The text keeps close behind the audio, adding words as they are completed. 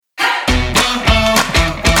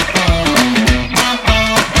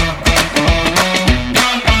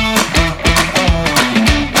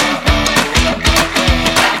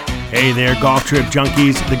Hey there, golf trip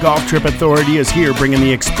junkies. The Golf Trip Authority is here bringing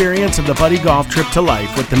the experience of the Buddy Golf Trip to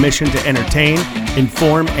life with the mission to entertain,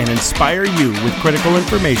 inform, and inspire you with critical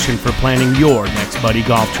information for planning your next Buddy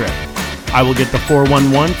Golf Trip. I will get the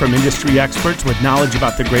 411 from industry experts with knowledge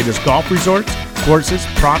about the greatest golf resorts, courses,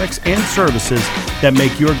 products, and services that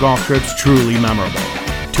make your golf trips truly memorable.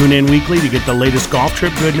 Tune in weekly to get the latest golf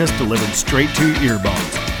trip goodness delivered straight to your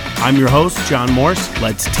earbuds. I'm your host, John Morse.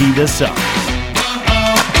 Let's tee this up.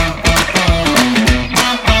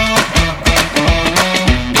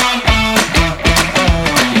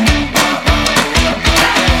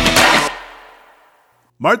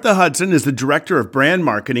 Martha Hudson is the Director of Brand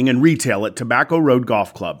Marketing and Retail at Tobacco Road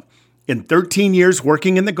Golf Club. In 13 years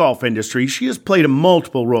working in the golf industry, she has played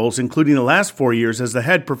multiple roles, including the last 4 years as the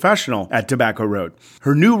head professional at Tobacco Road.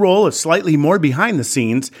 Her new role is slightly more behind the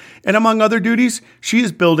scenes, and among other duties, she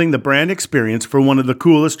is building the brand experience for one of the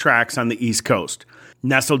coolest tracks on the East Coast.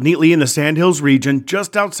 Nestled neatly in the Sandhills region,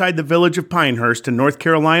 just outside the village of Pinehurst in North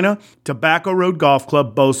Carolina, Tobacco Road Golf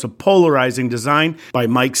Club boasts a polarizing design by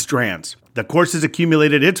Mike Strands. The course has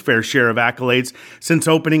accumulated its fair share of accolades since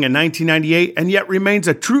opening in 1998 and yet remains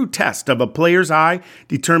a true test of a player's eye,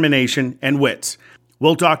 determination, and wits.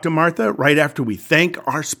 We'll talk to Martha right after we thank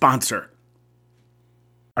our sponsor.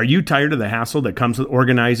 Are you tired of the hassle that comes with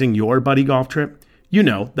organizing your buddy golf trip? You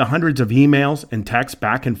know, the hundreds of emails and texts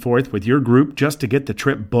back and forth with your group just to get the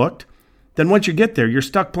trip booked? Then once you get there, you're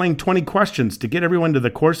stuck playing 20 questions to get everyone to the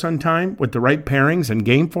course on time with the right pairings and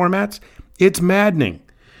game formats? It's maddening.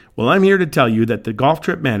 Well, I'm here to tell you that the Golf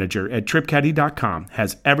Trip Manager at TripCaddy.com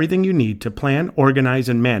has everything you need to plan, organize,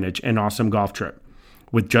 and manage an awesome golf trip.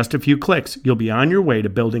 With just a few clicks, you'll be on your way to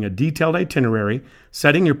building a detailed itinerary,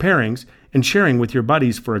 setting your pairings, and sharing with your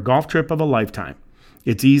buddies for a golf trip of a lifetime.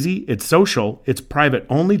 It's easy, it's social, it's private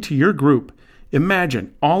only to your group.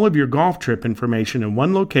 Imagine all of your golf trip information in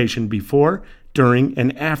one location before, during,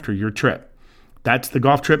 and after your trip. That's the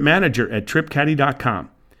Golf Trip Manager at TripCaddy.com.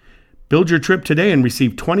 Build your trip today and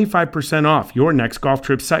receive 25% off your next golf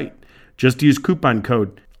trip site. Just use coupon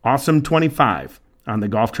code AWESOME25 on the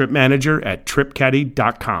Golf Trip Manager at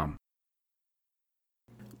TripCaddy.com.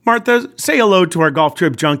 Martha, say hello to our golf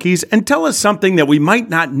trip junkies and tell us something that we might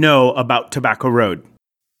not know about Tobacco Road.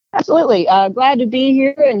 Absolutely. Glad to be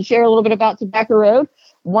here and share a little bit about Tobacco Road.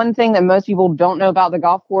 One thing that most people don't know about the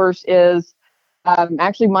golf course is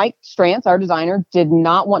actually, Mike Strantz, our designer, did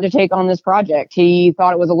not want to take on this project. He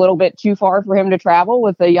thought it was a little bit too far for him to travel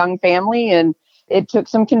with a young family, and it took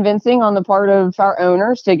some convincing on the part of our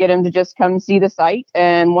owners to get him to just come see the site.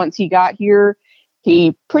 And once he got here,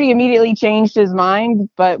 he pretty immediately changed his mind,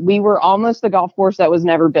 but we were almost the golf course that was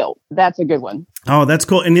never built. That's a good one. Oh, that's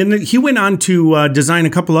cool. And then he went on to design a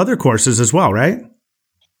couple other courses as well, right?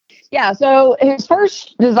 Yeah, so his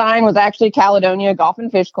first design was actually Caledonia Golf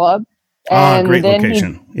and Fish Club. And great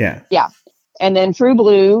location. Yeah. And then True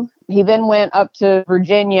Blue. He then went up to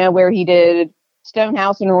Virginia where he did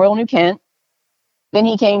Stonehouse and Royal New Kent. Then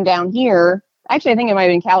he came down here. Actually, I think it might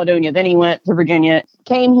have been Caledonia. Then he went to Virginia,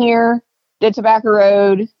 came here, did Tobacco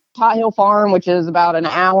Road, Tot Hill Farm, which is about an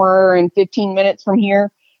hour and 15 minutes from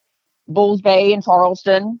here, Bulls Bay in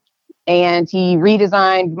Charleston. And he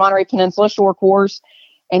redesigned Monterey Peninsula Shore Course.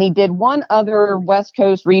 And he did one other West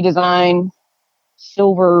Coast redesign,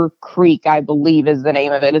 Silver Creek, I believe is the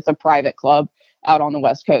name of it. It's a private club out on the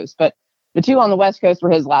West Coast. But the two on the West Coast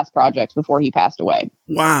were his last projects before he passed away.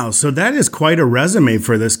 Wow. So that is quite a resume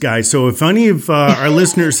for this guy. So if any of our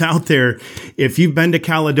listeners out there, if you've been to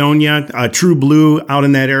Caledonia, True Blue out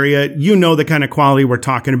in that area, you know the kind of quality we're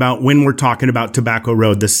talking about when we're talking about Tobacco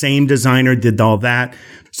Road. The same designer did all that.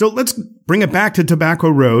 So let's bring it back to Tobacco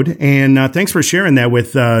Road. And thanks for sharing that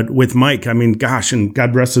with Mike. I mean, gosh, and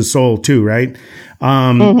God rest his soul too, right?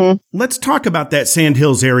 Let's talk about that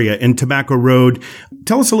Sandhills area in Tobacco Road.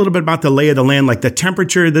 Tell us a little bit about the lay of the land, like the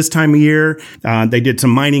temperature this time of year. They did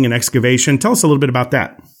some mining and excavation. Tell us a little bit about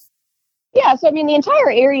that. Yeah, so I mean, the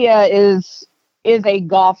entire area is a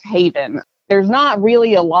golf haven. There's not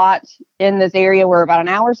really a lot in this area. We're about an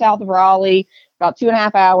hour south of Raleigh, about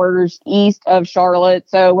 2.5 hours east of Charlotte.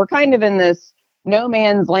 So we're kind of in this no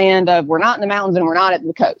man's land of we're not in the mountains and we're not at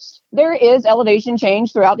the coast. There is elevation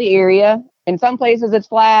change throughout the area. In some places it's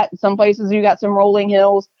flat. Some places you got some rolling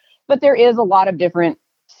hills, but there is a lot of different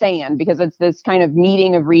sand because it's this kind of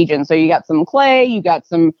meeting of regions. So you got some clay, you got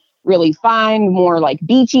some really fine, more like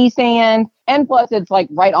beachy sand. And plus it's like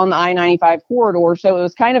right on the I-95 corridor. So it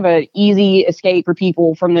was kind of an easy escape for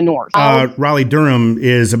people from the north. Raleigh-Durham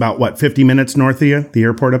is about 50 minutes north of you, the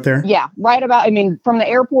airport up there? Yeah, right about, I mean, from the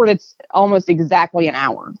airport, it's almost exactly an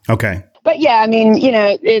hour. Okay. But yeah, I mean,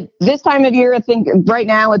 this time of year, I think right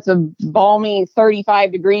now it's a balmy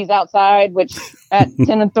 35 degrees outside, which at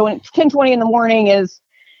 10:20 in the morning is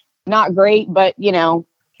not great, but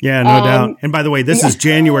Yeah, no doubt. And by the way, this is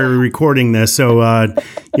January recording this. So,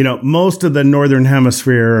 most of the Northern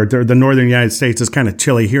Hemisphere or the Northern United States is kind of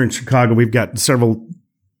chilly. Here in Chicago, we've got several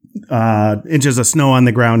inches of snow on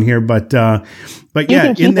the ground here. But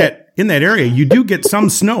yeah, in that area, you do get some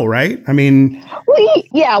snow, right? I mean, we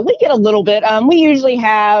get a little bit. We usually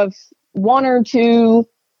have one or two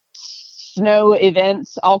snow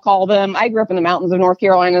events, I'll call them. I grew up in the mountains of North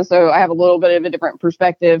Carolina, so I have a little bit of a different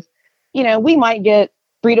perspective. We might get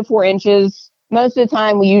 3 to 4 inches. Most of the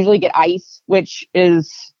time, we usually get ice, which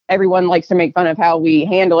is everyone likes to make fun of how we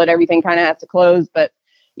handle it. Everything kind of has to close, but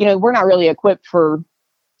we're not really equipped for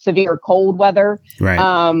severe cold weather. Right.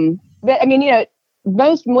 But I mean,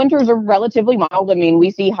 most winters are relatively mild. I mean,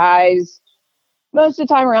 we see highs most of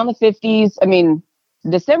the time around the 50s. I mean,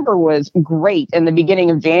 December was great in the beginning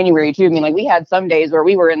of January too. I mean, like we had some days where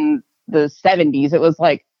we were in the 70s. It was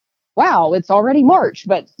like, wow, it's already March,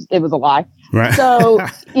 but it was a lie. Right. So,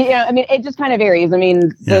 I mean, it just kind of varies. I mean,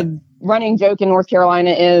 the running joke in North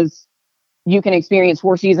Carolina is you can experience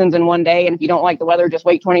 4 seasons in one day. And if you don't like the weather, just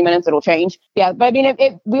wait 20 minutes, it'll change. Yeah. But I mean,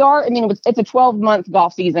 it's a 12-month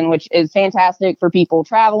golf season, which is fantastic for people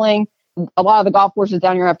traveling. A lot of the golf courses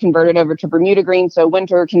down here have converted over to Bermuda green. So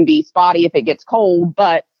winter can be spotty if it gets cold,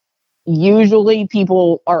 but usually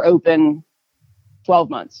people are open 12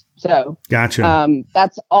 months. So gotcha.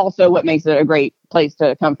 That's also what makes it a great place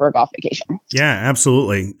to come for a golf vacation. Yeah,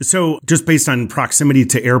 absolutely. So just based on proximity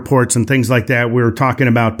to airports and things like that, we're talking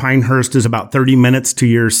about Pinehurst is about 30 minutes to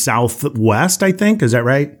your southwest, I think. Is that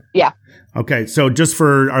right? Yeah. Okay. So just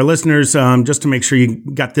for our listeners, just to make sure you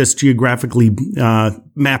got this geographically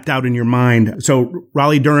mapped out in your mind. So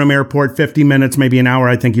Raleigh-Durham Airport, 50 minutes, maybe an hour,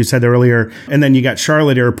 I think you said earlier. And then you got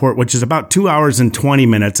Charlotte Airport, which is about 2 hours and 20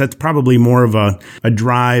 minutes. That's probably more of a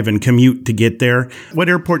drive and commute to get there. What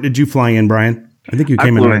airport did you fly in, Brian? I think you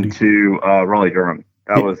came I flew into Raleigh-Durham.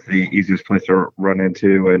 That was the easiest place to run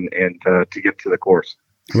into and to get to the course.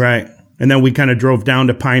 Right. And then we kind of drove down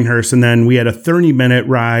to Pinehurst, and then we had a 30-minute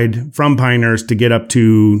ride from Pinehurst to get up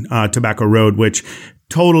to Tobacco Road, which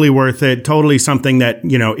totally worth it. Totally something that,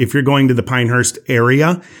 if you're going to the Pinehurst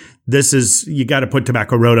area, you got to put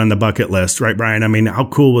Tobacco Road on the bucket list, right, Brian? I mean, how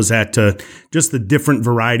cool was that to just the different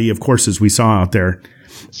variety of courses we saw out there?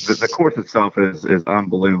 The course itself is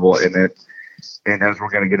unbelievable in it. And as we're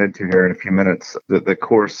going to get into here in a few minutes, the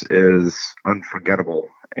course is unforgettable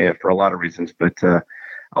for a lot of reasons, but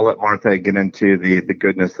I'll let Martha get into the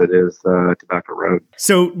goodness that is Tobacco Road.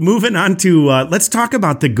 So moving on to, let's talk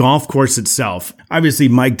about the golf course itself. Obviously,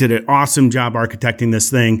 Mike did an awesome job architecting this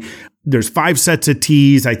thing. There's 5 sets of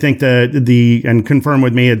tees. I think and confirm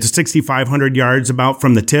with me, it's 6,500 yards about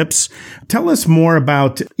from the tips. Tell us more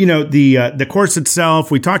about, the course itself.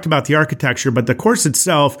 We talked about the architecture, but the course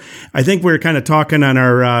itself, I think we were kind of talking on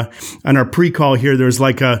our pre-call here. There's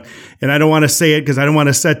and I don't want to say it because I don't want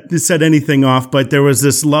to set anything off, but there was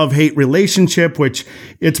this love-hate relationship, which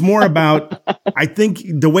it's more about, I think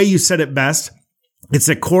the way you said it best, it's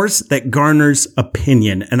a course that garners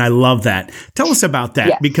opinion, and I love that. Tell us about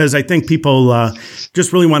that, because I think people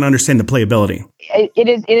just really want to understand the playability. It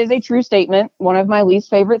is a true statement. One of my least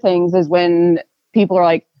favorite things is when people are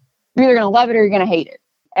like, you're either going to love it or you're going to hate it.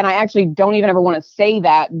 And I actually don't even ever want to say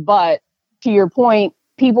that. But to your point,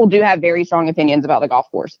 people do have very strong opinions about the golf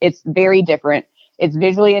course. It's very different. It's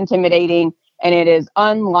visually intimidating, and it is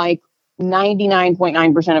unlike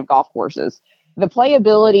 99.9% of golf courses. The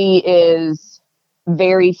playability is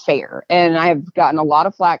very fair. And I've gotten a lot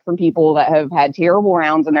of flack from people that have had terrible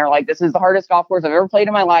rounds and they're like, this is the hardest golf course I've ever played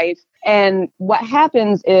in my life. And what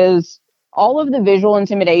happens is all of the visual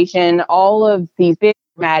intimidation, all of these big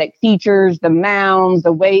dramatic features, the mounds,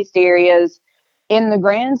 the waste areas, in the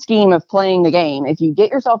grand scheme of playing the game, if you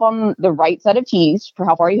get yourself on the right set of tees for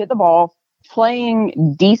how far you hit the ball,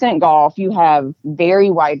 playing decent golf, you have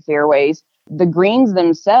very wide fairways. The greens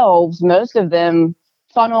themselves, most of them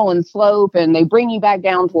funnel and slope, and they bring you back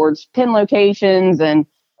down towards pin locations. And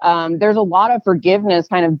there's a lot of forgiveness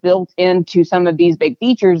kind of built into some of these big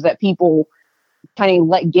features that people kind of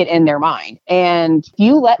let get in their mind. And if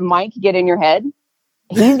you let Mike get in your head,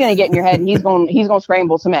 he's going to get in your head and he's going to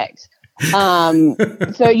scramble some eggs.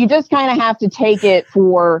 So you just kind of have to take it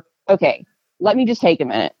for, okay, let me just take a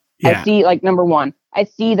minute. Yeah. I see, number one, I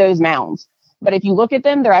see those mounds, but if you look at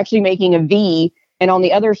them, they're actually making a V. And on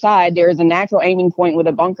the other side, there is a natural aiming point with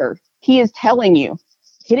a bunker. He is telling you,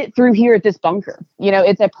 hit it through here at this bunker.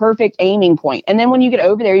 It's a perfect aiming point. And then when you get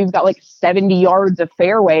over there, you've got 70 yards of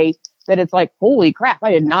fairway that it's like, holy crap,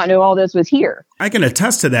 I did not know all this was here. I can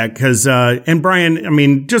attest to that because, and Brian, I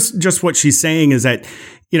mean, just what she's saying is that,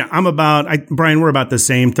 Brian, we're about the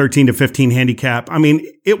same, 13 to 15 handicap. I mean,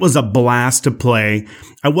 it was a blast to play.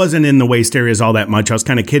 I wasn't in the waste areas all that much. I was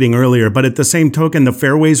kind of kidding earlier, but at the same token, the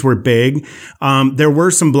fairways were big. There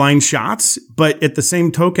were some blind shots, but at the same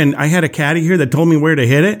token, I had a caddy here that told me where to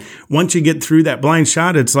hit it. Once you get through that blind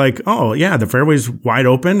shot, it's like, oh yeah, the fairway's wide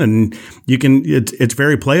open and it's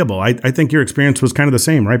very playable. I think your experience was kind of the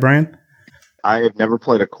same, right, Brian? I have never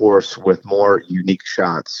played a course with more unique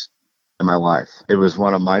shots in my life. It was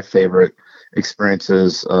one of my favorite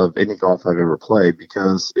experiences of any golf I've ever played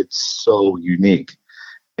because it's so unique.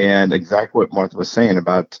 And exactly what Martha was saying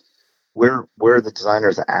about where the designer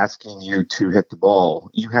is asking you to hit the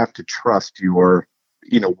ball, you have to trust where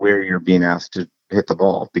you're being asked to hit the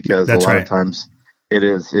ball, because a lot of times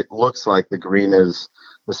it looks like the green is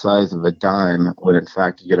the size of a dime when in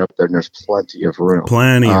fact you get up there and there's plenty of room.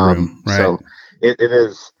 Right. So it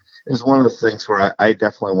is one of the things where I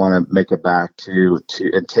definitely want to make it back to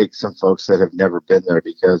and take some folks that have never been there,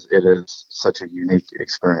 because it is such a unique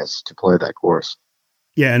experience to play that course.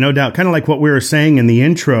 Yeah, no doubt. Kind of like what we were saying in the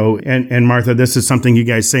intro. And Martha, this is something you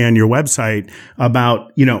guys say on your website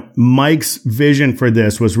about, Mike's vision for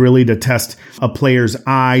this was really to test a player's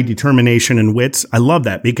eye, determination, and wits. I love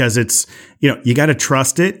that because it's, you got to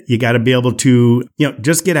trust it. You got to be able to,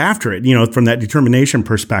 just get after it, from that determination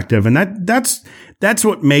perspective. And that's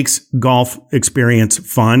what makes golf experience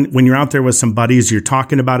fun. When you're out there with some buddies, you're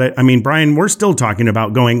talking about it. I mean, Brian, we're still talking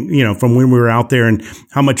about going, from when we were out there and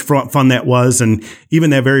how much fun that was. And even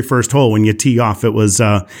that very first hole, when you tee off, it was,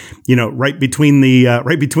 right between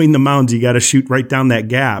the mounds, you got to shoot right down that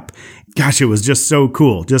gap. Gosh, it was just so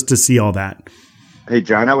cool just to see all that. Hey,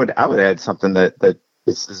 John, I would add something that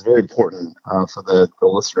is very important for the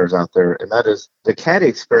listeners out there, and that is the caddy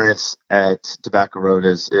experience at Tobacco Road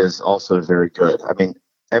is also very good. I mean,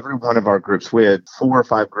 every one of our groups, we had 4 or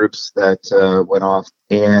 5 groups that went off,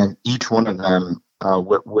 and each one of them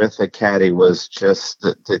with a caddy was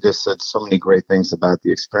they just said so many great things about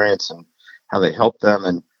the experience and how they helped them,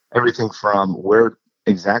 and everything from where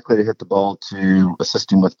exactly to hit the ball to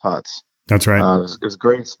assisting with putts. That's right. It was a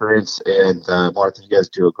great experience, and Martha, you guys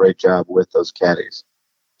do a great job with those caddies.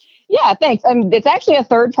 Yeah, thanks. It's actually a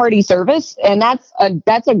third-party service, and that's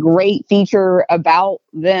a great feature about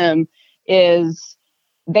them is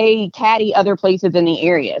they caddy other places in the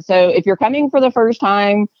area. So if you're coming for the first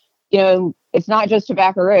time, it's not just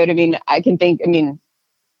Tobacco Road. I mean, I can think,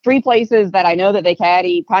 3 places that I know that they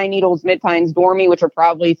caddy: Pine Needles, Mid Pines, Dormy, which are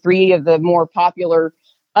probably 3 of the more popular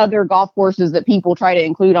other golf courses that people try to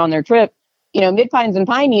include on their trip. Mid Pines and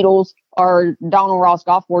Pine Needles are Donald Ross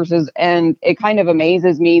golf courses, and it kind of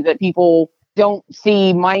amazes me that people don't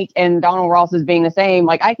see Mike and Donald Ross as being the same.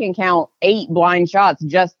 Like, I can count 8 blind shots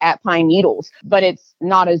just at Pine Needles, but it's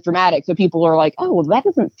not as dramatic. So people are like, oh, well, that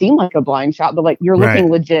doesn't seem like a blind shot, but like you're looking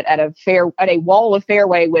legit at a wall of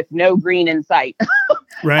fairway with no green in sight.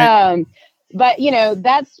 Right. But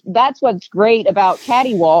that's what's great about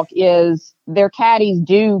Caddy Walk is their caddies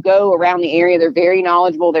do go around the area. They're very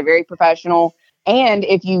knowledgeable. They're very professional. And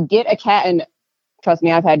if you get a cat, and trust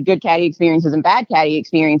me, I've had good caddy experiences and bad caddy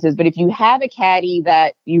experiences, but if you have a caddy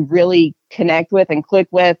that you really connect with and click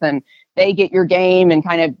with, and they get your game and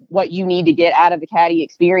kind of what you need to get out of the caddy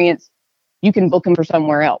experience, you can book them for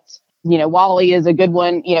somewhere else. Wally is a good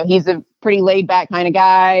one. He's a pretty laid back kind of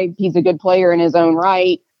guy. He's a good player in his own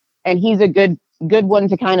right. And he's a good one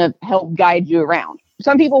to kind of help guide you around.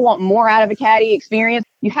 Some people want more out of a caddy experience.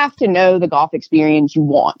 You have to know the golf experience you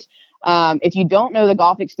want. If you don't know the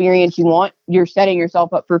golf experience you want, you're setting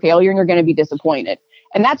yourself up for failure and you're going to be disappointed.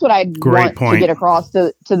 And that's what I want to get across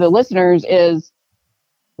to the listeners is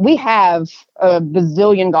we have a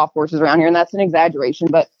bazillion golf courses around here, and that's an exaggeration,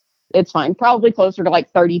 but it's fine. Probably closer to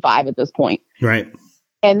like 35 at this point. Right.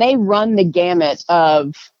 And they run the gamut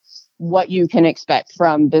of what you can expect,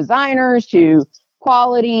 from designers to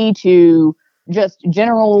quality to just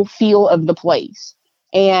general feel of the place.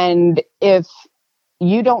 And if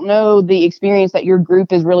you don't know the experience that your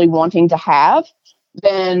group is really wanting to have,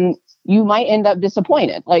 then you might end up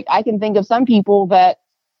disappointed. Like, I can think of some people that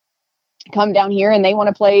come down here and they want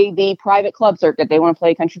to play the private club circuit. They want to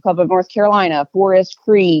play Country Club of North Carolina, Forest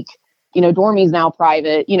Creek, Dormy's now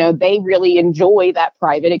private. They really enjoy that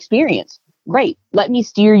private experience. Great. Let me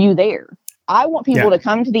steer you there. I want people to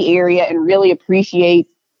come to the area and really appreciate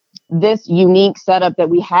this unique setup that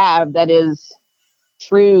we have that is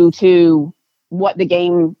true to what the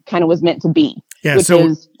game kind of was meant to be, which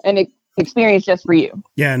is an experience just for you.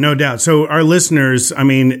 Yeah, no doubt. So our listeners,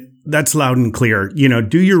 that's loud and clear.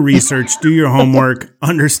 Do your research, do your homework,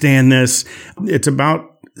 understand this. It's about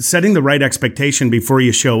setting the right expectation before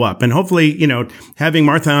you show up. And hopefully, having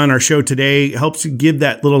Martha on our show today helps you give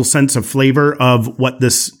that little sense of flavor of what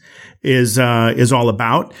this is all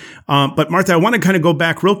about. But Martha, I want to kind of go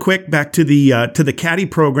back real quick back to the Caddy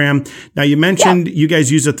program. Now you mentioned you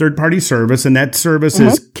guys use a third party service, and that service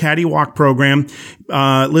is Caddy Walk program.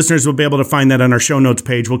 Listeners will be able to find that on our show notes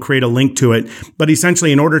page. We'll create a link to it. But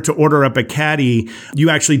essentially, in order to order up a caddy, you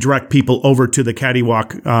actually direct people over to the Caddy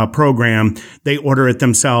Walk program. They order it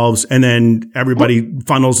themselves, and then everybody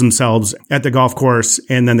funnels themselves at the golf course,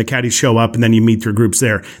 and then the caddies show up, and then you meet through groups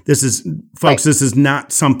there. This is, folks, this is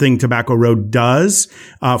not something Tobacco Road does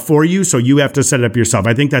for you, so you have to set it up yourself.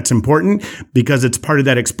 I think that's important because it's part of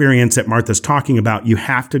that experience that Martha's talking about. You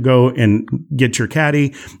have to go and get your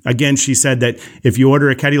caddy. Again, she said that if you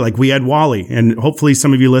order a caddy, like we had Wally, and hopefully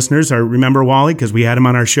some of you listeners remember Wally because we had him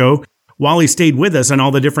on our show. Wally stayed with us on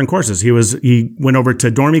all the different courses. He went over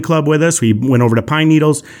to Dormy Club with us. We went over to Pine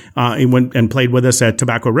Needles. He went and played with us at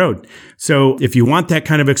Tobacco Road. So if you want that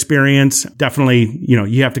kind of experience, definitely,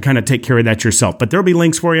 you have to kind of take care of that yourself. But there'll be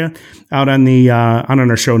links for you out on on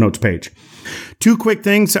our show notes page. Two quick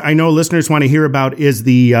things I know listeners want to hear about is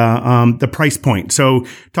the price point. So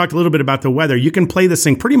talked a little bit about the weather. You can play this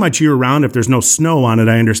thing pretty much year round if there's no snow on it,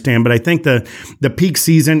 I understand. But I think the peak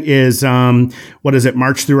season is,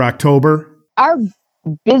 March through October? Our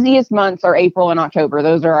busiest months are April and October.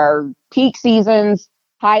 Those are our peak seasons,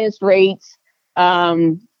 highest rates.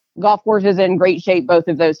 Golf course is in great shape both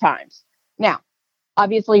of those times. Now,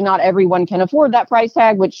 obviously not everyone can afford that price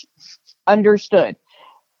tag, which understood.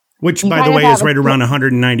 Which, by the way, is right around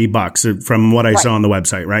 $190 from what I saw on the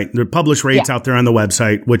website, right? The published rates out there on the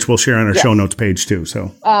website, which we'll share on our show notes page too.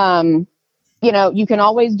 So, you can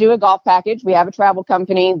always do a golf package. We have a travel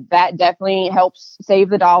company that definitely helps save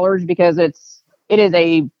the dollars because it is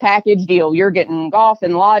a package deal. You're getting golf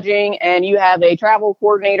and lodging, and you have a travel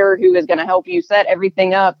coordinator who is going to help you set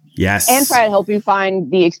everything up. Yes. And try to help you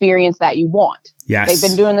find the experience that you want. Yes. They've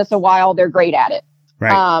been doing this a while. They're great at it.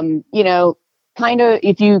 Right.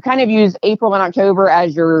 If you kind of use April and October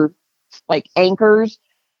as your anchors,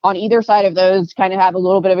 on either side of those kind of have a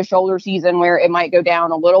little bit of a shoulder season where it might go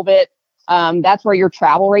down a little bit. That's where your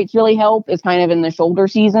travel rates really help, is kind of in the shoulder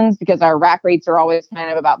seasons, because our rack rates are always kind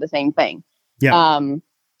of about the same thing. Yeah.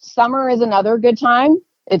 Summer is another good time.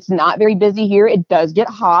 It's not very busy here. It does get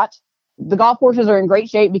hot. The golf courses are in great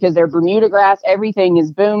shape because they're Bermuda grass. Everything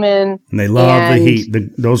is booming. And they love the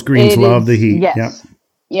heat. Those greens love the heat. Yes.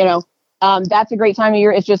 Yep. That's a great time of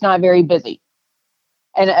year. It's just not very busy.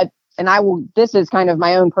 This is kind of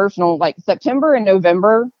my own personal, September and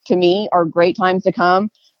November to me are great times to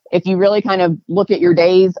come. If you really kind of look at your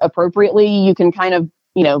days appropriately, you can kind of,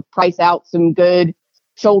 price out some good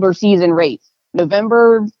shoulder season rates.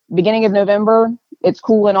 Beginning of November, it's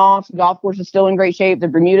cooling off. The golf course is still in great shape. The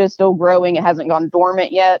Bermuda is still growing. It hasn't gone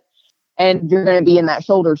dormant yet. And you're going to be in that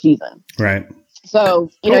shoulder season. Right. So,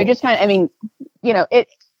 just kind of,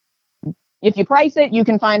 if you price it, you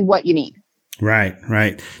can find what you need.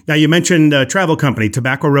 Right. Now, you mentioned a travel company.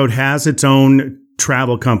 Tobacco Road has its own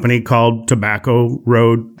travel company called Tobacco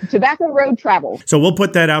Road Travel. So we'll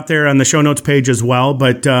put that out there on the show notes page as well.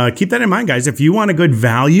 But keep that in mind, guys. If you want a good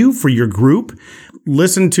value for your group,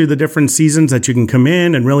 listen to the different seasons that you can come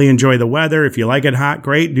in and really enjoy the weather. If you like it hot,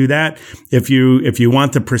 great, do that. If you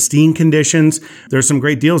want the pristine conditions, there's some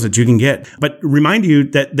great deals that you can get. But remind you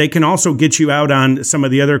that they can also get you out on some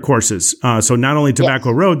of the other courses. So not only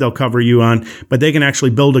Tobacco Road they'll cover you on, but they can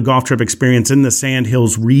actually build a golf trip experience in the Sand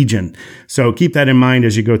Hills region. So keep that in mind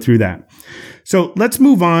as you go through that. So let's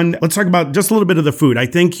move on. Let's talk about just a little bit of the food. I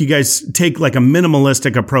think you guys take a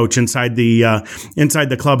minimalistic approach inside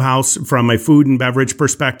the clubhouse from a food and beverage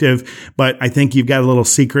perspective. But I think you've got a little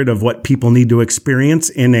secret of what people need to experience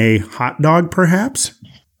in a hot dog, perhaps?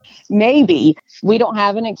 Maybe. We don't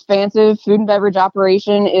have an expansive food and beverage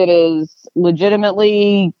operation. It is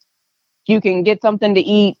legitimately, you can get something to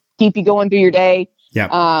eat, keep you going through your day.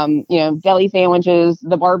 Yeah. Deli sandwiches.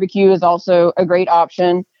 The barbecue is also a great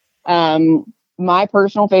option. My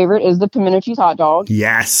personal favorite is the pimento cheese hot dog.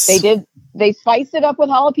 Yes. They spiced it up with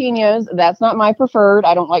jalapenos. That's not my preferred.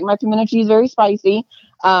 I don't like my pimento cheese very spicy.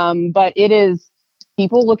 But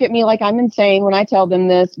people look at me like I'm insane when I tell them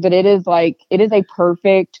this, but it is a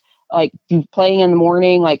perfect, playing in the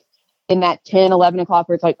morning, in that 10, 11 o'clock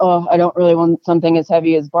where it's I don't really want something as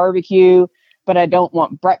heavy as barbecue. but I don't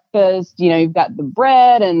want breakfast. You've got the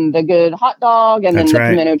bread and the good hot dog and That's then the right.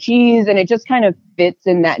 pimento cheese, and it just kind of fits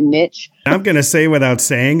in that niche. I'm going to say without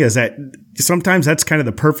saying is that sometimes that's kind of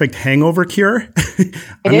the perfect hangover cure.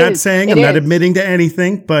 I'm not admitting to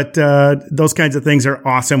anything, but those kinds of things are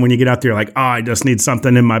awesome when you get out there like, oh, I just need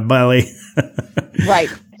something in my belly. Right.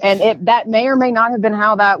 And that may or may not have been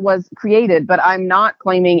how that was created, but I'm not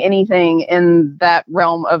claiming anything in that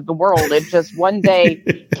realm of the world. It just one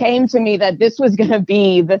day came to me that this was going to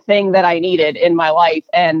be the thing that I needed in my life.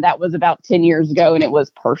 And that was about 10 years ago, and it was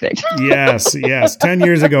perfect. Yes. 10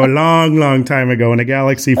 years ago, a long, long time ago in a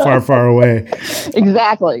galaxy far, far away.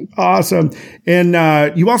 Exactly. Awesome.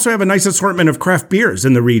 And you also have a nice assortment of craft beers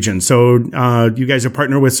in the region. So you guys are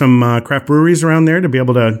partnered with some craft breweries around there to be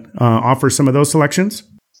able to offer some of those selections?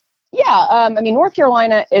 Yeah. North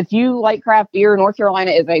Carolina, if you like craft beer, North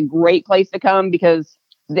Carolina is a great place to come because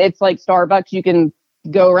it's like Starbucks. You can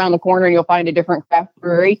go around the corner and you'll find a different craft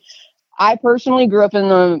brewery. I personally grew up in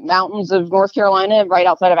the mountains of North Carolina, right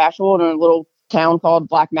outside of Asheville in a little town called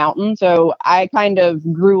Black Mountain. So I kind of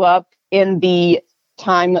grew up in the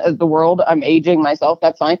time of the world. I'm aging myself.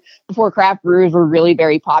 That's fine. Before craft brews were really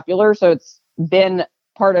very popular. So it's been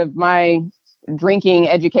part of my drinking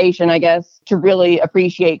education, I guess, to really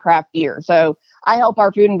appreciate craft beer. So I help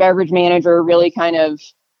our food and beverage manager really kind of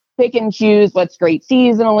pick and choose what's great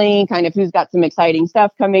seasonally, kind of who's got some exciting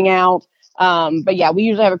stuff coming out. But yeah, we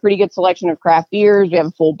usually have a pretty good selection of craft beers. We have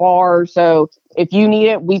a full bar. So if you need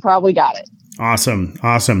it, we probably got it. Awesome.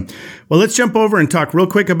 Well, let's jump over and talk real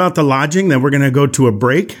quick about the lodging. Then we're going to go to a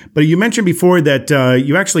break. But you mentioned before that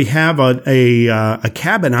you actually have a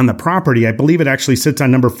cabin on the property. I believe it actually sits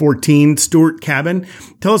on number 14, Stewart Cabin.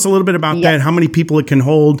 Tell us a little bit about that, how many people it can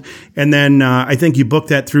hold. And then I think you booked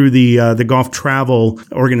that through the Golf Travel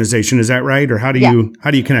Organization. Is that right? Or how do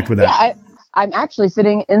you connect with that? Yeah, I'm actually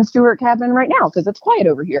sitting in Stewart Cabin right now because it's quiet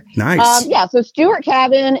over here. Nice. So Stewart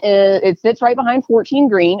Cabin, it sits right behind 14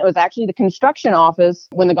 Green. It was actually the construction office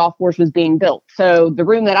when the golf course was being built. So the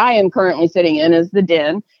room that I am currently sitting in is the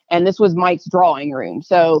den, and this was Mike's drawing room.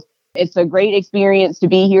 So it's a great experience to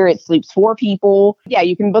be here. It sleeps 4 people. Yeah,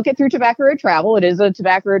 you can book it through Tobacco Road Travel. It is a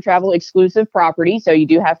Tobacco Road Travel exclusive property, so you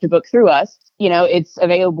do have to book through us. It's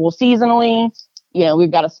available seasonally.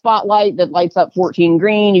 We've got a spotlight that lights up 14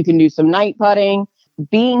 Green. You can do some night putting.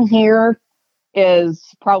 Being here is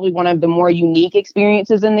probably one of the more unique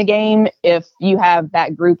experiences in the game. If you have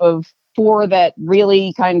that group of 4 that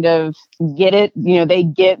really kind of get it, they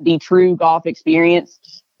get the true golf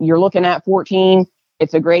experience. You're looking at 14.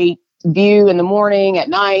 It's a great view in the morning, at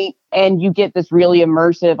night, and you get this really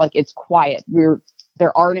immersive, like it's quiet.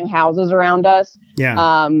 There are no houses around us.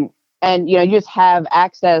 Yeah. And, you just have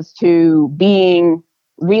access to being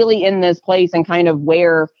really in this place and kind of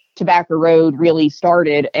where Tobacco Road really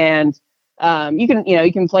started. And you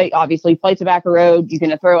can play Tobacco Road. You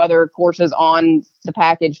can throw other courses on the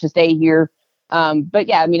package to stay here. But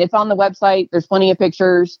yeah, it's on the website. There's plenty of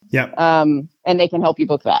pictures. Yeah. And they can help you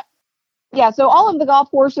book that. Yeah. So all of the golf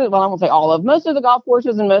courses, well, I won't say all of, most of the golf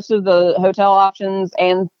courses and most of the hotel options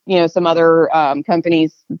and, some other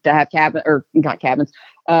companies that have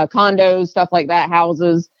condos, stuff like that,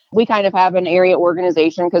 houses. We kind of have an area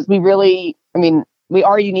organization because we really, we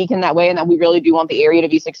are unique in that way and that we really do want the area to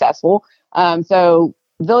be successful. So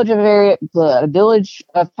Village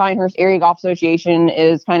of Pinehurst Area Golf Association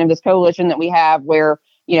is kind of this coalition that we have where,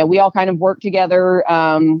 we all kind of work together,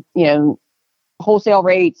 wholesale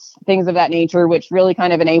rates, things of that nature, which really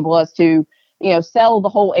kind of enable us to, sell the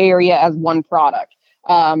whole area as one product.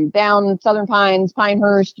 Down Southern Pines,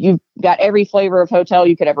 Pinehurst, you've got every flavor of hotel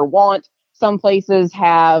you could ever want. Some places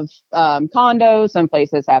have condos, some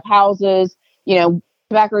places have houses.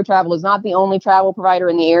 Tobacco Road Travel is not the only travel provider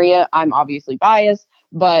in the area. I'm obviously biased,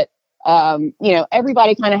 but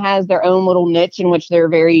everybody kind of has their own little niche in which they're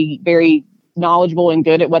very, very knowledgeable and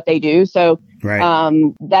good at what they do. So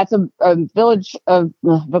right. That's a Village of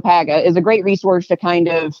Vapaga is a great resource to kind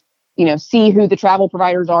of see who the travel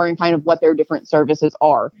providers are and kind of what their different services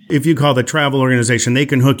are. If you call the travel organization, they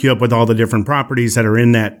can hook you up with all the different properties that are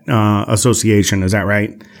in that association. Is that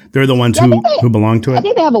right? They're the ones who belong to it? I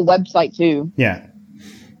think they have a website too. Yeah.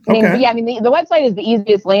 Okay. The website is the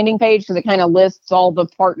easiest landing page because it kind of lists all the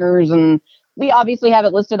partners and we obviously have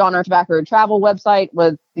it listed on our Tobacco Road Travel website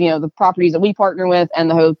with, the properties that we partner with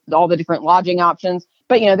and all the different lodging options.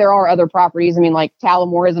 But, there are other properties. I mean, like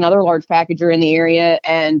Talamore is another large packager in the area,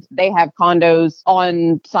 and they have condos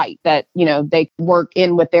on site that, they work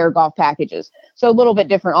in with their golf packages. So a little bit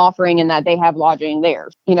different offering in that they have lodging there,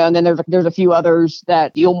 and then there's a few others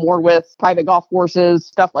that deal more with private golf courses,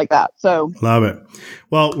 stuff like that. So love it.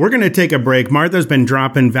 Well, we're going to take a break. Martha's been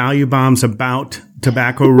dropping value bombs about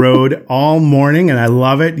Tobacco Road all morning, and I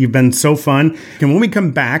love it. You've been so fun. And when we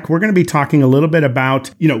come back, we're going to be talking a little bit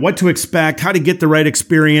about, what to expect, how to get the right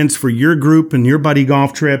experience for your group and your buddy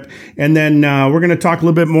golf trip. And then we're going to talk a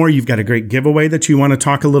little bit more. You've got a great giveaway that you want to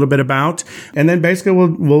talk a little bit about. And then basically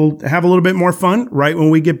we'll have a little bit more fun right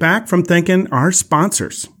when we get back from thanking our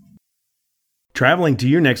sponsors. Traveling to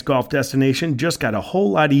your next golf destination just got a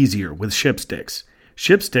whole lot easier with ShipSticks.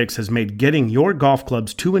 ShipSticks has made getting your golf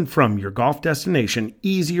clubs to and from your golf destination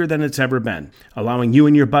easier than it's ever been, allowing you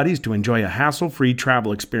and your buddies to enjoy a hassle-free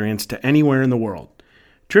travel experience to anywhere in the world.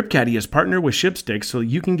 TripCaddy has partnered with ShipSticks so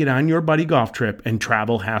you can get on your buddy golf trip and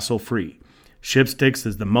travel hassle-free. ShipSticks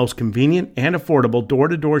is the most convenient and affordable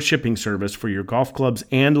door-to-door shipping service for your golf clubs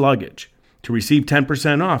and luggage. To receive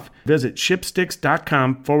 10% off, visit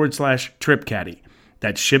shipsticks.com/TripCaddy.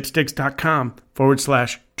 That's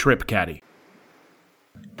shipsticks.com/TripCaddy.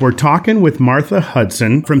 We're talking with Martha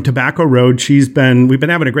Hudson from Tobacco Road. We've been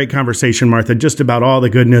having a great conversation, Martha, just about all the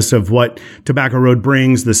goodness of what Tobacco Road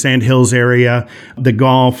brings, the Sand Hills area, the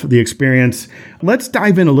golf, the experience. Let's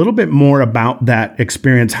dive in a little bit more about that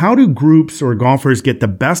experience. How do groups or golfers get the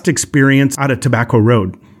best experience out of Tobacco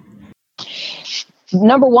Road?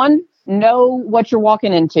 Number one, know what you're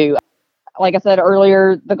walking into. Like I said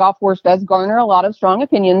earlier, the golf course does garner a lot of strong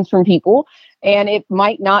opinions from people, and it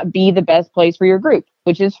might not be the best place for your group,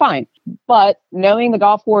 which is fine. But knowing the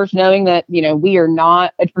golf course, knowing that, we are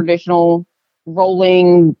not a traditional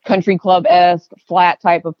rolling country club-esque flat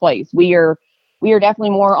type of place. We are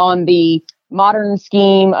definitely more on the modern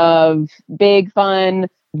scheme of big, fun,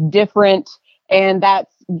 different. And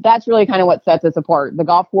that's really kind of what sets us apart. The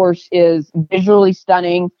golf course is visually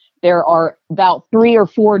stunning. There are about 3 or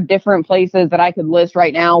 4 different places that I could list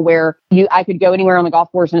right now where I could go anywhere on the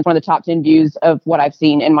golf course and it's one of the top 10 views of what I've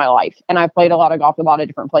seen in my life. And I've played a lot of golf at a lot of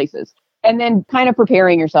different places. And then kind of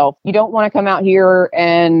preparing yourself. You don't want to come out here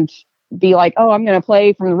and be like, oh, I'm going to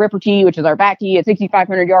play from the Ripper tee, which is our back tee at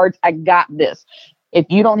 6,500 yards. I got this. If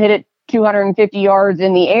you don't hit it 250 yards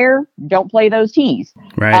in the air, don't play those tees.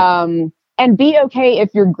 Right. And be okay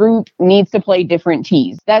if your group needs to play different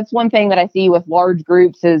tees. That's one thing that I see with large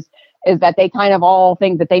groups is that they kind of all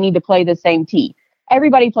think that they need to play the same tee.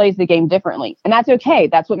 Everybody plays the game differently, and that's okay.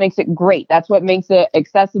 That's what makes it great. That's what makes it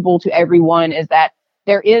accessible to everyone, is that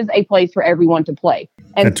there is a place for everyone to play.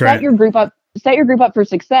 And that's right. Set your group up for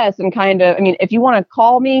success, and if you want to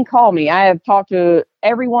call me. I have talked to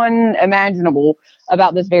everyone imaginable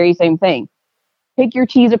about this very same thing. Pick your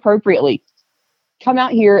tees appropriately. Come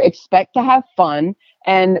out here, expect to have fun,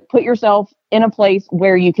 and put yourself in a place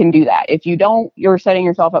where you can do that. If you don't, you're setting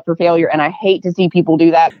yourself up for failure. And I hate to see people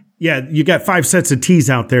do that. Yeah, you got 5 sets of tees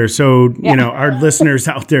out there. So, our listeners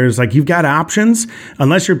out there is like, you've got options.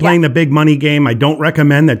 Unless you're playing the big money game, I don't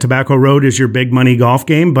recommend that Tobacco Road is your big money golf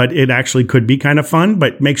game, but it actually could be kind of fun.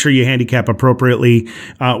 But make sure you handicap appropriately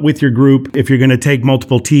with your group. If you're going to take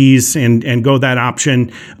multiple tees and go that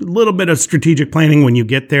option, a little bit of strategic planning when you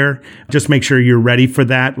get there. Just make sure you're ready for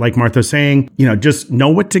that. Like Martha's saying, just know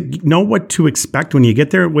what to expect when you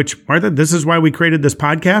get there, which, Martha, this is why we created this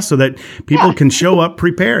podcast, so that people can show up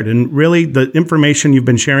prepared. And really, the information you've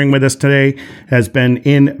been sharing with us today has been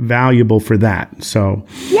invaluable for that. So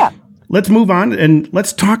let's move on and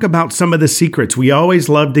let's talk about some of the secrets. We always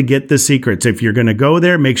love to get the secrets. If you're going to go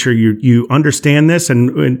there, make sure you understand this.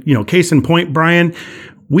 And case in point, Brian,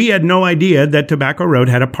 we had no idea that Tobacco Road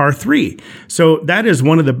had a par 3. So that is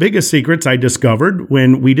one of the biggest secrets I discovered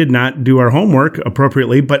when we did not do our homework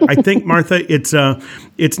appropriately. But I think, Martha, it's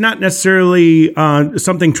not necessarily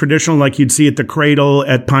something traditional like you'd see at the Cradle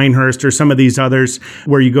at Pinehurst or some of these others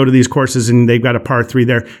where you go to these courses and they've got a par 3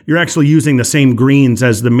 there. You're actually using the same greens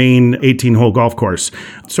as the main 18-hole golf course.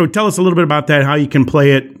 So tell us a little bit about that, how you can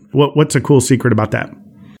play it. What's a cool secret about that?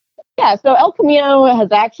 Yeah, so El Camino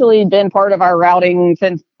has actually been part of our routing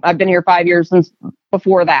since I've been here 5 years, since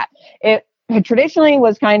before that. It traditionally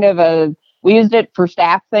was kind of we used it for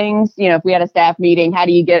staff things. If we had a staff meeting, how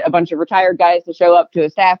do you get a bunch of retired guys to show up to a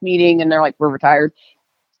staff meeting and they're like, we're retired,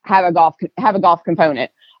 have a golf component.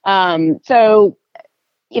 So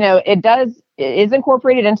it is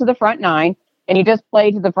incorporated into the front 9, and you just play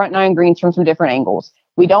to the front 9 greens from some different angles.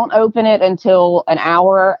 We don't open it until an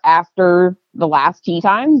hour after the last tee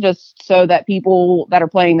time, just so that people that are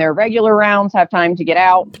playing their regular rounds have time to get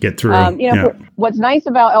out. To get through. What's nice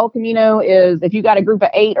about El Camino is if you got a group of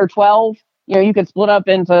 8 or 12, you can split up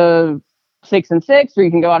into 6 and 6, or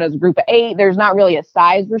you can go out as a group of 8. There's not really a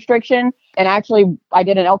size restriction. And actually, I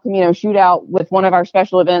did an El Camino shootout with one of our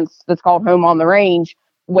special events that's called Home on the Range,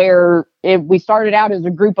 where we started out as a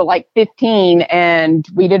group of like 15 and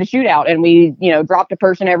we did a shootout and we, dropped a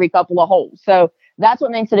person every couple of holes. So that's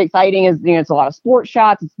what makes it exciting is, it's a lot of sports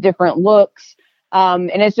shots, it's different looks. And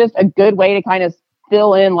it's just a good way to kind of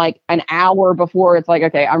fill in like an hour before it's like,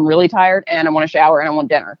 okay, I'm really tired and I want to shower and I want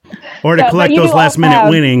dinner. Or to collect those last minute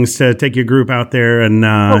winnings to take your group out there and,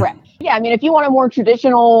 correct. Yeah. I mean, if you want a more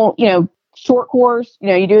traditional, short course,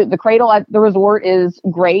 you do the Cradle at the resort is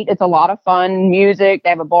great. It's a lot of fun music. They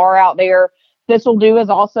have a bar out there. This'll Do is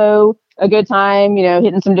also a good time,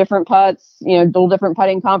 hitting some different putts, little different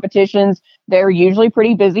putting competitions. They're usually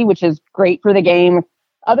pretty busy, which is great for the game.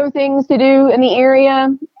 Other things to do in the area,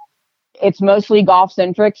 it's mostly golf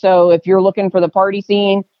centric. So if you're looking for the party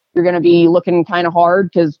scene, you're going to be looking kind of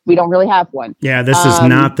hard because we don't really have one. Yeah, this is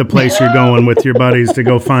not the place you're going with your buddies to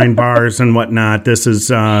go find bars and whatnot. This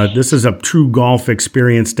is a true golf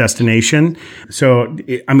experience destination. So,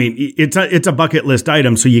 I mean, it's a bucket list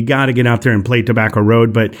item. So you got to get out there and play Tobacco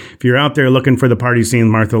Road. But if you're out there looking for the party scene,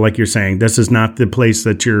 Martha, like you're saying, this is not the place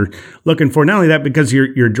that you're looking for. Not only that, because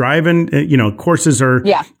you're driving. Courses are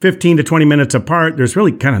 15 to 20 minutes apart. There's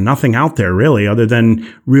really kind of nothing out there really, other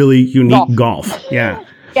than really unique golf. Yeah.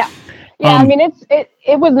 Yeah, I mean,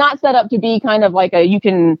 it was not set up to be kind of like you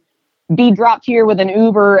can be dropped here with an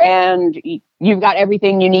Uber and you've got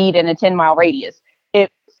everything you need in a 10-mile radius.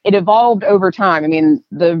 It evolved over time. I mean,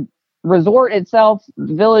 the resort itself,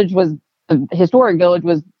 the historic village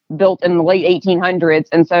was built in the late 1800s.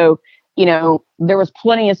 And so, there was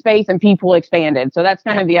plenty of space and people expanded. So that's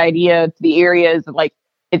kind of the idea to the area is like,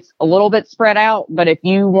 it's a little bit spread out, but if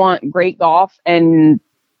you want great golf and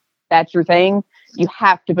that's your thing, you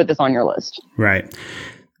have to put this on your list. Right.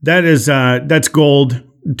 That's gold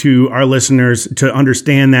to our listeners to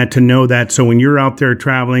understand that, to know that. So when you're out there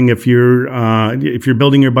traveling, if you're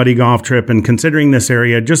building your buddy golf trip and considering this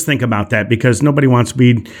area, just think about that, because nobody wants to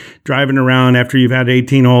be driving around after you've had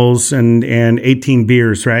 18 holes and 18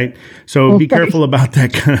 beers, right? So be careful about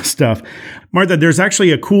that kind of stuff. Martha, there's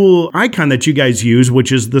actually a cool icon that you guys use,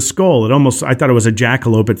 which is the skull. I thought it was a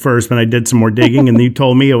jackalope at first, but I did some more digging and you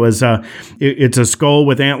told me it's a skull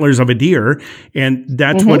with antlers of a deer. And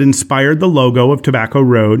that's what inspired the logo of Tobacco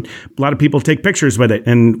Road. A lot of people take pictures with it,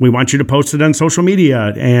 and we want you to post it on social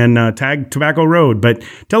media and tag Tobacco Road. But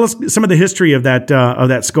tell us some of the history of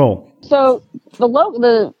that skull. So the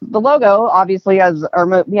logo, obviously,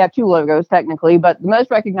 we have 2 logos technically, but the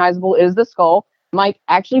most recognizable is the skull. Mike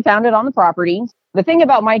actually found it on the property. The thing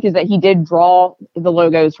about Mike is that he did draw the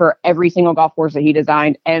logos for every single golf course that he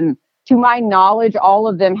designed. And to my knowledge, all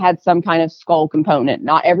of them had some kind of skull component.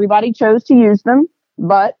 Not everybody chose to use them,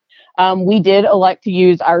 but we did elect to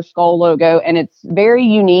use our skull logo, and it's very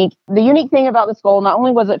unique. The unique thing about the skull, not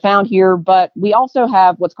only was it found here, but we also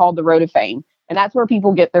have what's called the Road of Fame. And that's where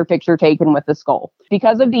people get their picture taken with the skull.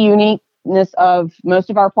 Because of the uniqueness of most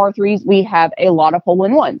of our par 3s, we have a lot of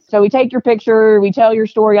hole-in-ones. So we take your picture, we tell your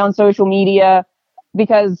story on social media,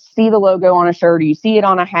 because see the logo on a shirt, or you see it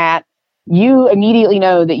on a hat, you immediately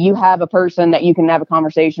know that you have a person that you can have a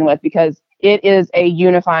conversation with, because it is a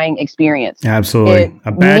unifying experience. Absolutely.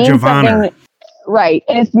 A badge of honor. Right.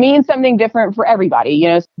 And it means something different for everybody.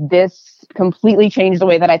 This completely changed the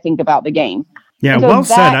way that I think about the game. Yeah, so well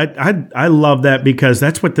said. I love that, because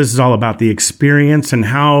that's what this is all about, the experience and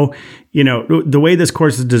how, the way this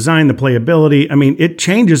course is designed, the playability. I mean, it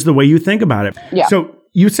changes the way you think about it. Yeah. So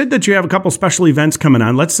you said that you have a couple special events coming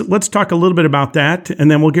on. Let's talk a little bit about that, and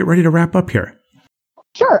then we'll get ready to wrap up here.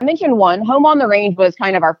 Sure. I mentioned one. Home on the Range was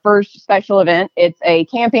kind of our first special event. It's a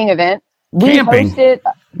camping event. Camping?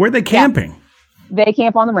 Where are they camping? Yeah, they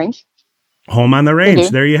camp on the range. Home on the Range.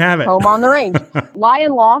 There you have it. Home on the Range.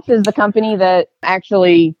 Lion Loft is the company that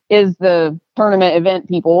actually is the tournament event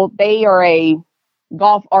people. They are a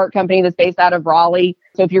golf art company that's based out of Raleigh.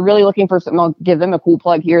 So if you're really looking for something, I'll give them a cool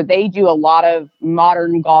plug here. They do a lot of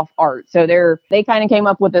modern golf art. So they kind of came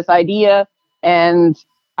up with this idea, and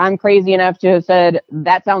I'm crazy enough to have said,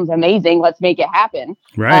 that sounds amazing. Let's make it happen.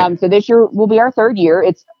 Right. So this year will be our 3rd year.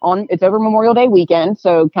 It's over Memorial Day weekend.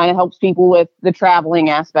 So kind of helps people with the traveling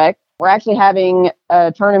aspect. We're actually having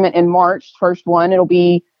a tournament in March, first one.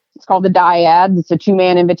 It's called the Dyad. It's a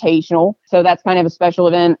 2-man invitational. So that's kind of a special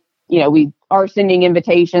event. We are sending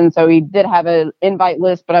invitations. So we did have an invite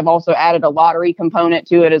list, but I've also added a lottery component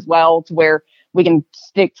to it as well, to where we can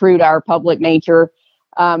stick true to our public nature.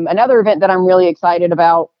 Another event that I'm really excited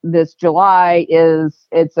about this July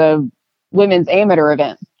it's a women's amateur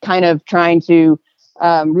event, kind of trying to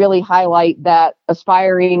really highlight that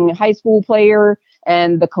aspiring high school player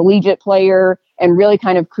and the collegiate player, and really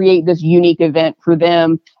kind of create this unique event for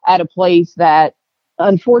them at a place that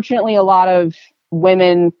unfortunately a lot of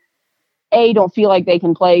women don't feel like they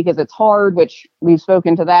can play because it's hard, which we've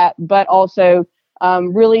spoken to that, but also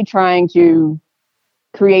really trying to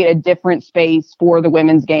create a different space for the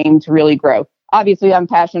women's game to really grow. Obviously, I'm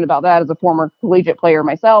passionate about that as a former collegiate player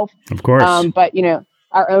myself. Of course. But,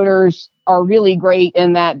 our owners are really great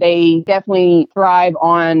in that they definitely thrive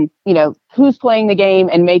on, who's playing the game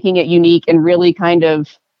and making it unique and really kind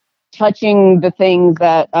of touching the things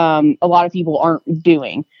that a lot of people aren't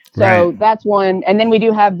doing. So That's one. And then we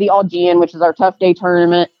do have the Augean, which is our tough day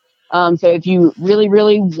tournament. So if you really,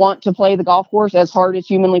 really want to play the golf course as hard as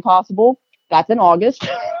humanly possible, that's in August.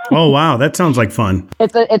 Oh, wow. That sounds like fun.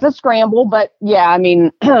 It's a scramble, but yeah, I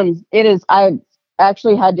mean, it is. I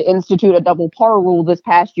actually had to institute a double par rule this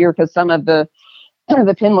past year because some of the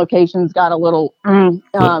pin locations got a little,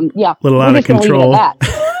 little out of control.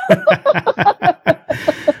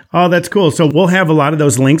 Oh, that's cool. So we'll have a lot of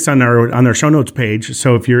those links on our show notes page.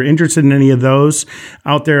 So if you're interested in any of those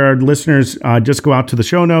out there, our listeners, just go out to the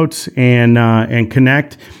show notes and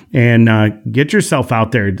connect and get yourself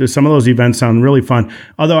out there. Some of those events sound really fun.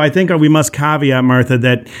 Although I think we must caveat, Martha,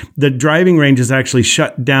 that the driving range is actually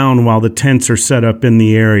shut down while the tents are set up in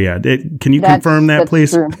the area. Can you confirm that,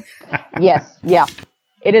 please? True. Yes. Yeah.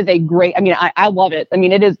 It is a great, I love it.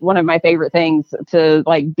 It is one of my favorite things to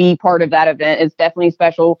be part of that event. It's definitely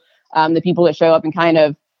special. The people that show up and kind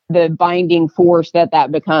of the binding force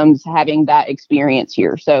that becomes having that experience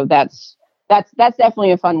here. So that's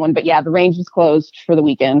definitely a fun one. But yeah, the range is closed for the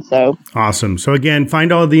weekend. So awesome. So again,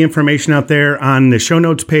 find all the information out there on the show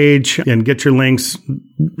notes page and get your links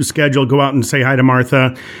scheduled. Go out and say hi to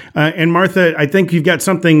Martha. And Martha, I think you've got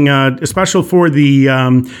something special for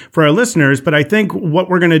for our listeners. But I think what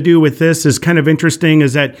we're going to do with this is kind of interesting.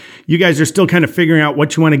 Is that you guys are still kind of figuring out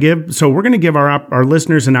what you want to give. So we're going to give our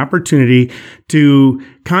listeners an opportunity to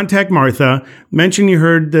contact Martha. Mention you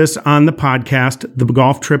heard this on the podcast, the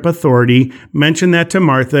Golf Trip Authority. Mention that to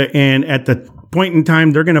Martha, and at the point in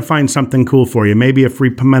time, they're going to find something cool for you. Maybe a free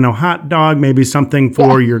pimento hot dog, maybe something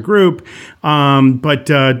for your group. But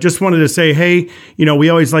just wanted to say, hey, we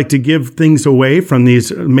always like to give things away from these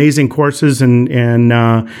amazing courses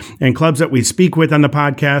and clubs that we speak with on the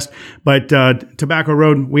podcast. But Tobacco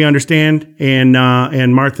Road, we understand.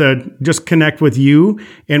 And Martha, just connect with you.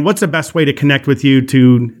 And what's the best way to connect with you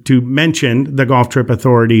to mention the Golf Trip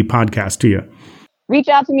Authority podcast to you? Reach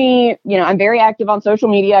out to me. I'm very active on social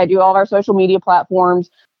media. I do all of our social media platforms.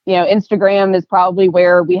 Instagram is probably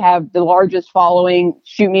where we have the largest following.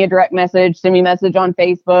 Shoot me a direct message, send me a message on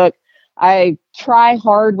Facebook. I try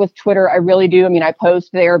hard with Twitter. I really do. I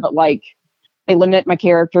post there, but they limit my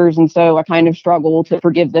characters. And so I kind of struggle to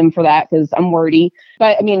forgive them for that because I'm wordy.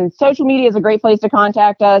 But social media is a great place to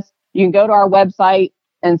contact us. You can go to our website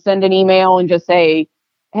and send an email and just say,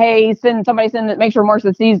 hey, make sure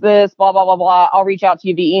Martha sees this, blah, blah, blah, blah. I'll reach out to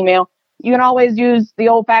you via email. You can always use the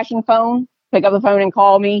old fashioned phone, pick up the phone and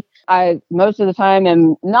call me. I, most of the time,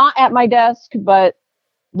 am not at my desk, but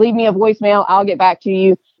leave me a voicemail. I'll get back to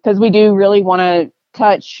you because we do really want to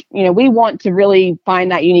touch, we want to really find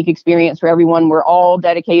that unique experience for everyone. We're all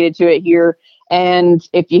dedicated to it here. And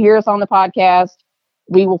if you hear us on the podcast,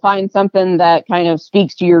 we will find something that kind of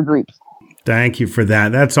speaks to your group. Thank you for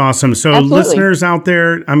that. That's awesome. So Absolutely. Listeners out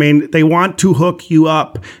there, they want to hook you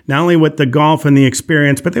up, not only with the golf and the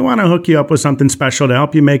experience, but they want to hook you up with something special to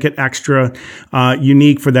help you make it extra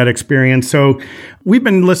unique for that experience. So we've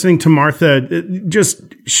been listening to Martha just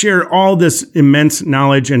share all this immense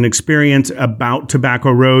knowledge and experience about Tobacco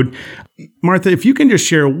Road. Martha, if you can just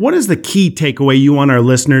share, what is the key takeaway you want our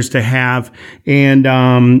listeners to have? And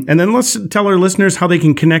then let's tell our listeners how they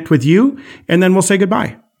can connect with you, and then we'll say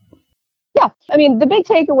goodbye. Yeah. The big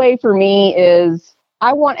takeaway for me is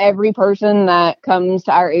I want every person that comes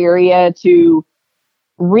to our area to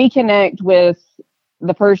reconnect with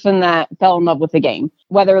the person that fell in love with the game,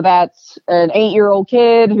 whether that's an 8-year-old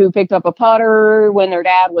kid who picked up a putter when their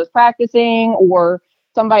dad was practicing, or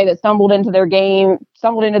somebody that stumbled into the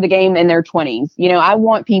game in their 20s. I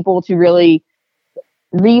want people to really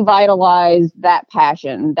revitalize that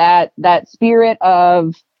passion, that spirit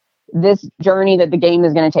of this journey that the game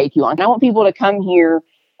is going to take you on. And I want people to come here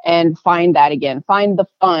and find that again, find the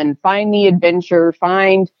fun, find the adventure,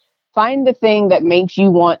 find the thing that makes you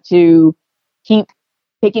want to keep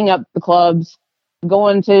picking up the clubs,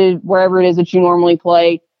 going to wherever it is that you normally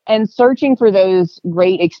play, and searching for those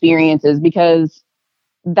great experiences, because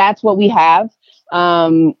that's what we have.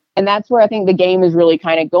 And that's where I think the game is really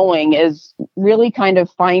kind of going, is really kind of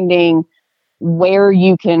finding where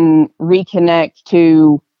you can reconnect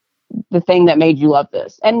to the thing that made you love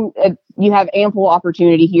this. And you have ample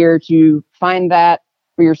opportunity here to find that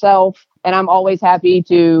for yourself. And I'm always happy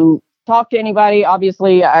to talk to anybody.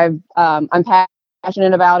 Obviously, I'm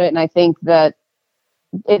passionate about it. And I think that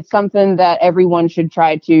it's something that everyone should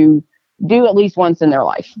try to do at least once in their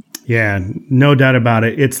life. Yeah, no doubt about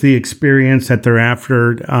it. It's the experience that they're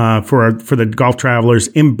after for the golf travelers.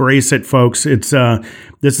 Embrace it, folks. It's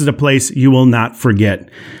this is a place you will not forget.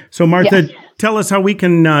 So, Martha, tell us how we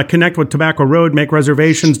can connect with Tobacco Road, make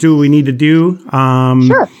reservations, do what we need to do.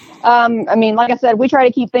 Sure. I mean, like I said, we try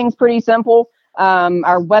to keep things pretty simple.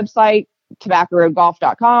 Our website,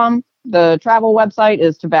 tobaccoroadgolf.com. The travel website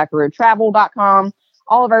is tobaccoroadtravel.com.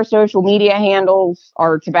 All of our social media handles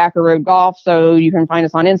are Tobacco Road Golf. So you can find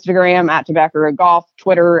us on Instagram at Tobacco Road Golf,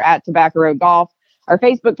 Twitter at Tobacco Road Golf. Our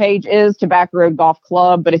Facebook page is Tobacco Road Golf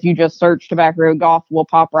Club. But if you just search Tobacco Road Golf, we'll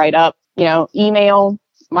pop right up. Email.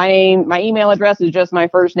 My email address is just my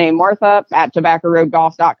first name, Martha, at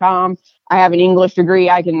tobaccoroadgolf.com. I have an English degree.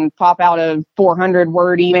 I can pop out a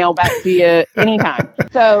 400-word email back to you anytime.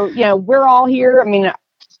 So, we're all here. I mean,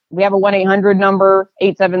 we have a 1-800 number,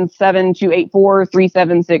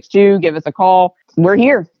 877-284-3762. Give us a call. We're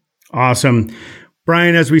here. Awesome.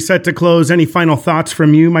 Brian, as we set to close, any final thoughts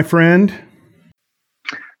from you, my friend?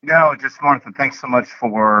 No, just Martha, thanks so much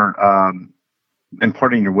for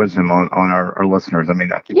imparting your wisdom on our listeners. I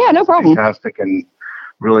mean, I think no problem. Fantastic, and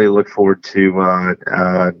really look forward to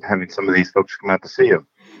having some of these folks come out to see you.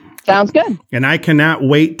 Sounds good. And I cannot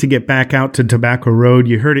wait to get back out to Tobacco Road.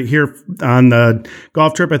 You heard it here on the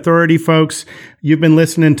Golf Trip Authority, folks. You've been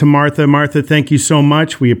listening to Martha. Martha, thank you so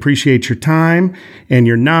much. We appreciate your time and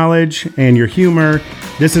your knowledge and your humor.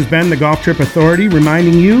 This has been the Golf Trip Authority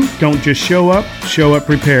reminding you, don't just show up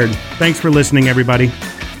prepared. Thanks for listening, everybody.